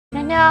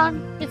娘娘，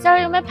你这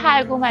儿有没有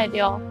排骨卖的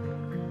哦？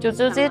就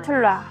只有这腿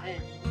儿啊。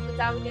不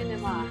早点的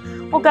嘛。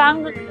我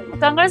刚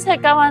刚才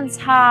赶完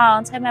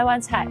场，才买完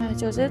菜，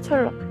就这腿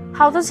儿了。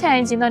好多钱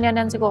一斤了，娘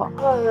娘这个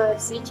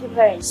？17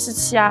块。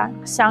17啊，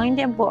香一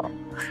点不？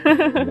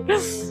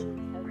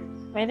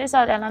没得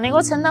少点了，你给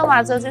我称到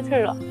嘛，只有这腿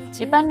儿了。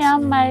一般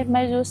娘买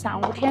肉上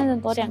午天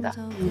人多点嘎。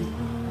上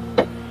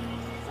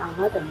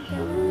好等。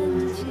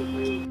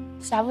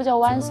下午就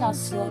晚上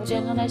15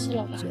点钟那些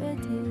了吧？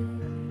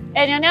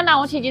哎，娘娘，那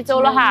我提前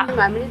走了哈。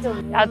慢慢的走。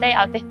要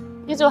得，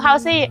你做好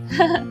生意。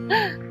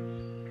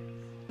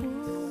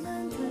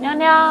娘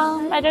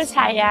娘，买点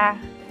菜呀。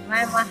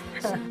买嘛。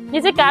你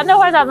这干豆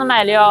花咋子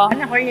卖的哦？干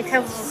豆花一开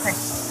5块。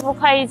5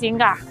块一斤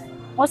嘎？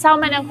我少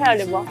买2块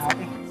的不？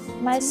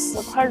买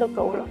4块都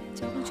够了。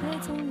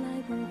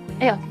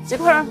哎呦，这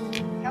块儿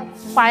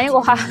换一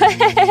个哈，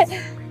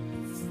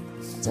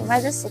就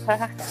买这4块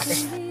哈。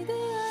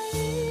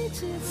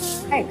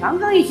哎，刚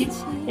刚一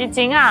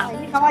斤啊？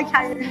你干嘛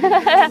钱？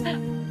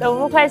都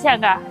5块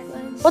钱嘎。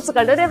我自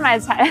个儿都得买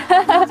菜，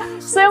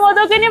所以我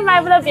都给你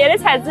买不到别的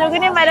菜，只有给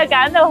你买点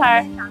干豆花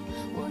儿。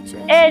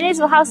哎，你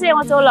做好事，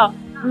我走了。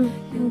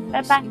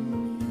拜拜。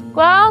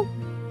光，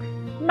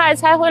买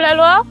菜回来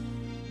了。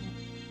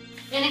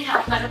给你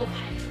看，买了个排。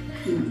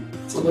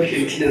这么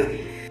便宜啊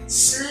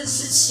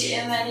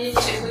！17买的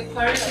最后一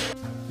块儿了。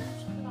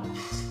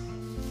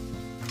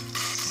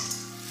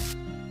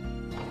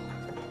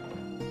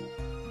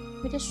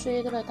有点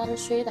水的了，打点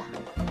水的。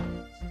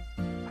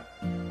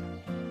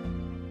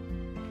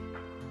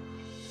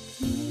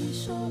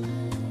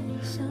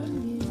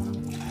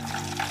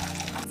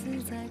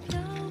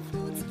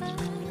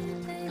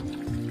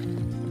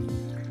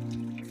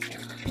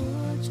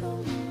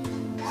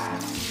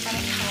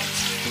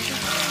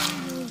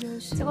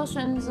这个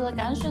笋子，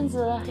干笋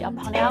子要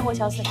泡2个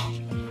小时，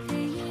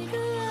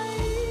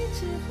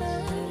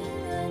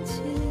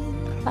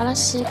把它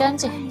洗干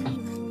净。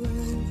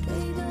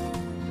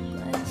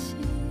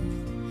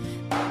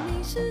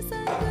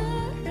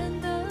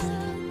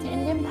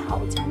点点泡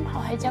姜泡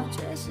海椒。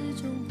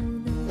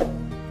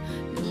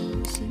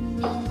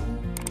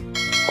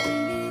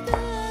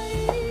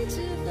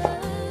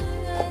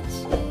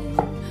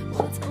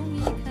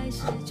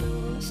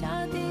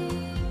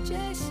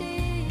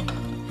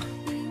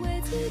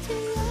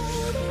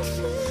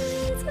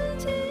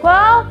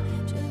光，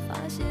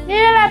你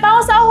来帮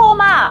我烧火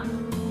嘛？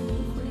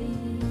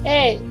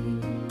哎。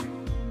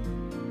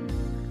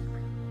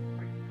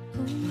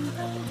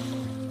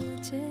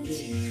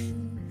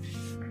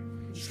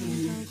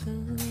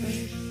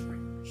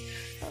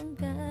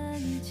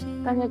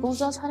感觉公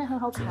主穿的很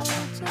好看。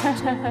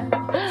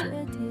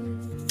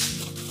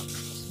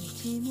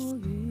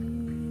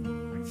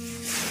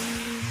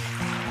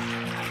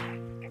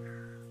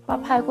把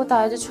排骨倒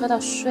下就出道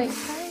水，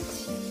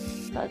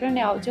倒点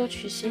料酒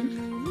去腥，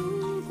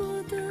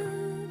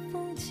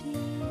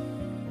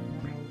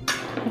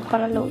把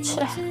它搂起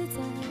来。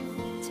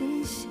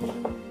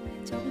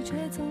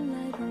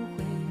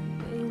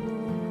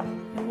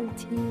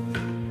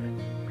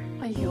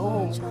哎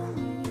呦！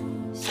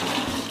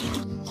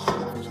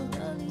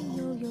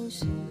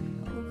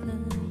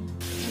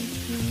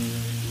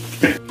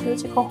有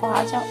几颗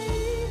花椒，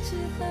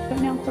有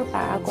2块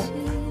8棍，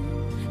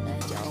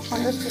放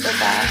点土豆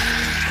干，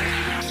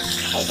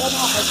海椒泡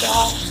海椒，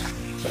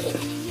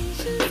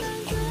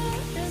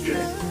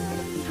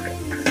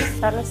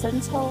撒点生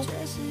抽，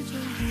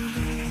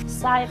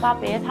撒一把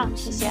白糖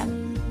提鲜，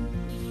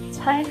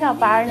掺一瓢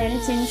82年的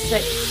井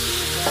水，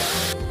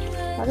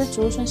把这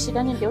竹笋洗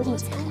干净丢进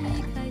去，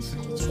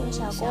竹笋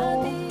下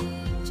锅，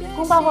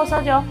红包和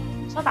烧酒，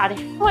烧大点，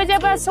回家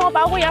不要吃我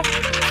包谷叶。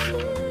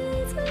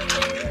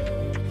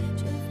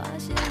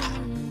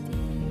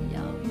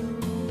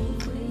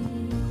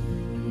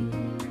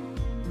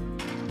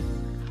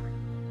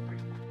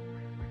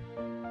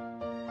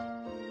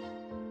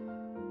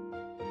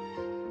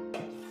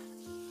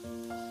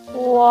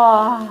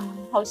哇，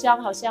好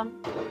香，好香！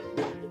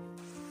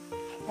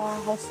哇，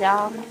好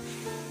香！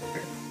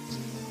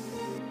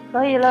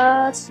可以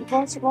了，起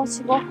锅，起锅，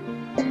起锅！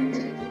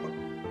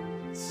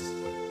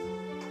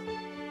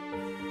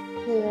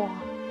哇，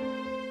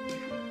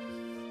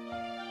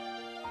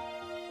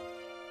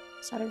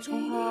撒点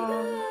葱花，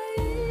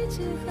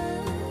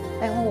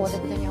哎，我的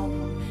不得了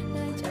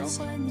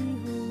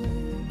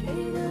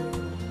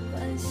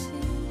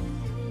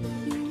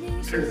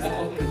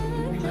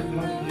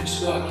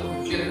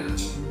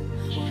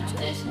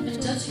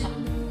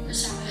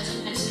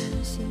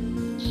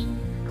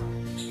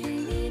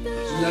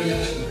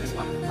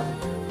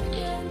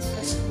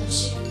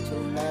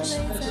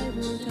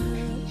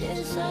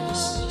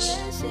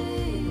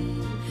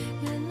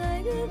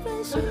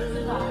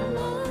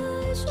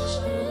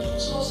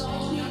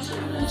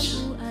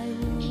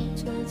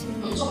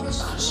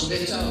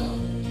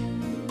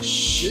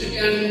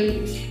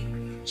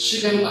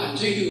！10点半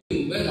左右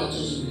买到这